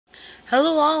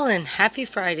Hello all and happy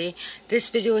Friday. This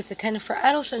video is intended for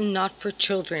adults and not for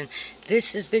children.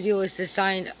 Video is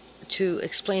designed to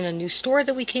explain a new store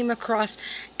that we came across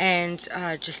and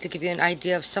just to give you an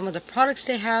idea of some of the products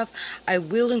they have. I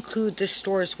will include the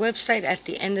store's website at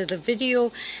the end of the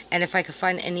video, and if I can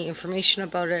find any information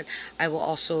about it, I will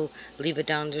also leave it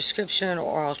down in the description,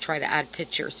 or I'll try to add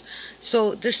pictures.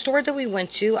 So the store that we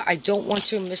went to, I don't want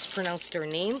to mispronounce their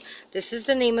name. This is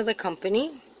the name of the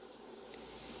company.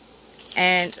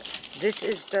 And this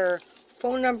is their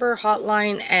phone number,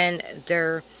 hotline, and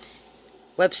their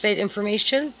website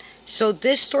information. So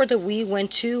this store that we went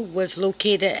to was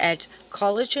located at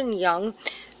College and Young,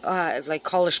 like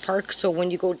College Park. So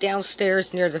when you go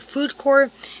downstairs near the food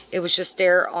court, it was just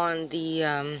there on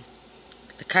the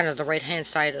kind of the right hand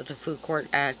side of the food court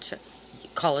at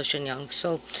College and Young.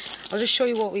 So I'll just show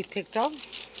you what we picked up.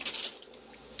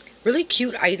 Really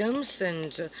cute items,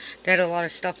 and they had a lot of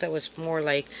stuff that was more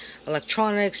like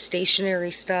electronics,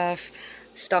 stationery stuff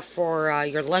for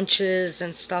your lunches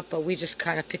and stuff, but we just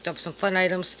kind of picked up some fun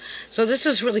items. So this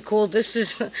is really cool. This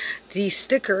is the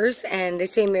stickers, and they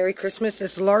say Merry Christmas.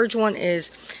 This large one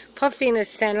is puffy and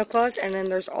it's Santa Claus, and then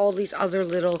there's all these other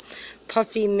little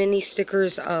puffy mini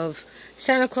stickers of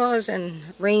Santa Claus and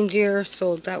reindeer,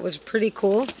 so that was pretty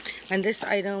cool. And this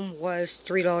item was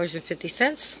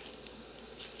 $3.50.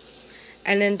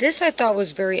 And then this I thought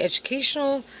was very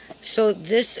educational. So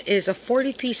this is a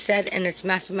 40-piece set, and it's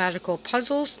mathematical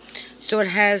puzzles. So it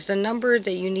has the number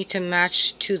that you need to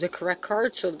match to the correct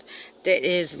card. So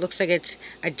that looks like it's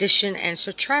addition and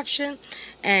subtraction.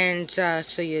 And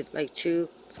so you like 2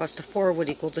 plus the 4 would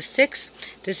equal the 6.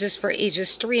 This is for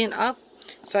ages 3 and up.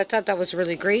 So I thought that was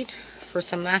really great for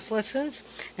some math lessons.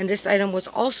 And this item was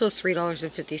also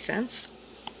 $3.50.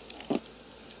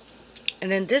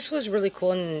 And then this was really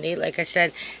cool, and Nate, like I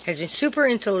said, has been super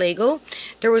into Lego.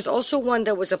 There was also one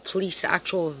that was a police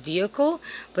actual vehicle,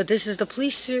 but this is the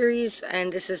police series,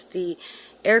 and this is the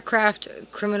aircraft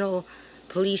criminal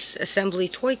police assembly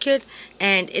toy kit,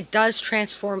 and it does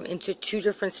transform into 2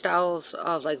 different styles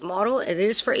of like model. It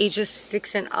is for ages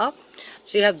 6 and up.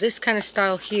 So you have this kind of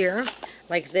style here,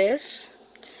 like this.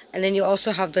 And then you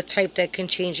also have the type that can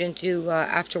change into,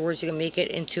 afterwards you can make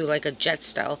it into like a jet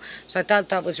style. So I thought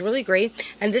that was really great.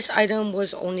 And this item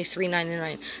was only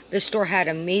 $3.99. This store had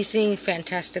amazing,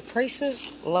 fantastic prices.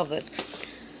 Love it.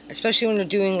 Especially when you're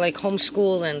doing like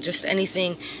homeschool and just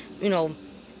anything, you know,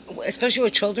 especially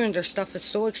with children, their stuff is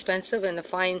so expensive. And to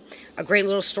find a great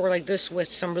little store like this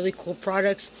with some really cool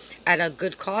products at a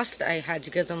good cost, I had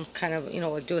to give them kind of, you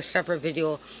know, do a separate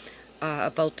video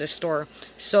about this store.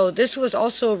 So this was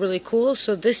also really cool.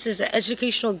 So this is an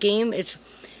educational game. It's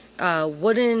a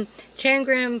wooden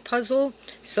tangram puzzle.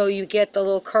 So you get the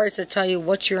little cards that tell you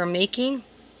what you're making.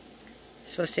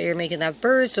 So say you're making that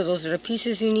bird, so those are the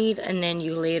pieces you need, and then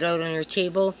you lay it out on your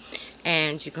table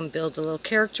and you can build the little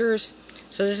characters.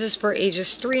 So this is for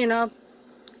ages 3 and up,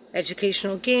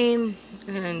 educational game,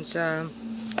 and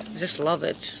just love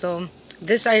it. So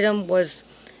this item was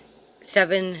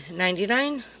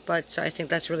 $7.99, but I think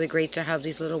that's really great to have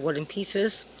these little wooden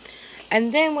pieces.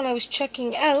 And then when I was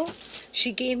checking out,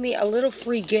 she gave me a little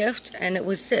free gift, and it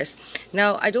was this.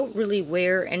 Now, I don't really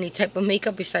wear any type of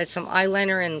makeup besides some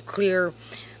eyeliner and clear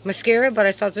mascara, but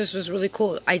I thought this was really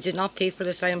cool. I did not pay for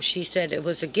this item. She said it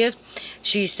was a gift.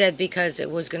 She said because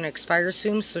it was going to expire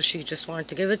soon, so she just wanted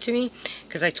to give it to me,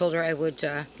 because I told her I would,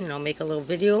 you know, make a little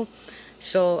video.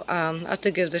 So I'll have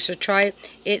to give this a try.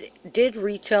 It did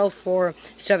retail for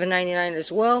 $7.99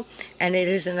 as well, and it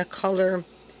is in a color,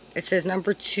 it says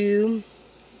number 2,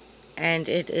 and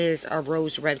it is a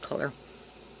rose red color.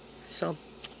 So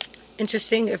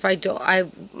interesting. If I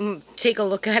take a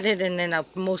look at it, and then I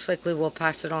most likely will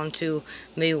pass it on to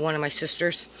maybe one of my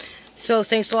sisters. So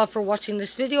thanks a lot for watching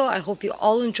this video. I hope you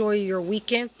all enjoy your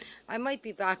weekend. I might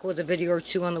be back with a video or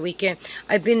 2 on the weekend.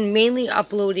 I've been mainly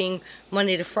uploading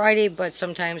Monday to Friday, but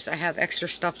sometimes I have extra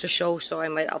stuff to show, so I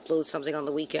might upload something on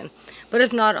the weekend. But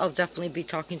if not, I'll definitely be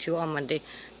talking to you on Monday.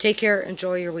 Take care.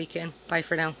 Enjoy your weekend. Bye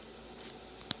for now.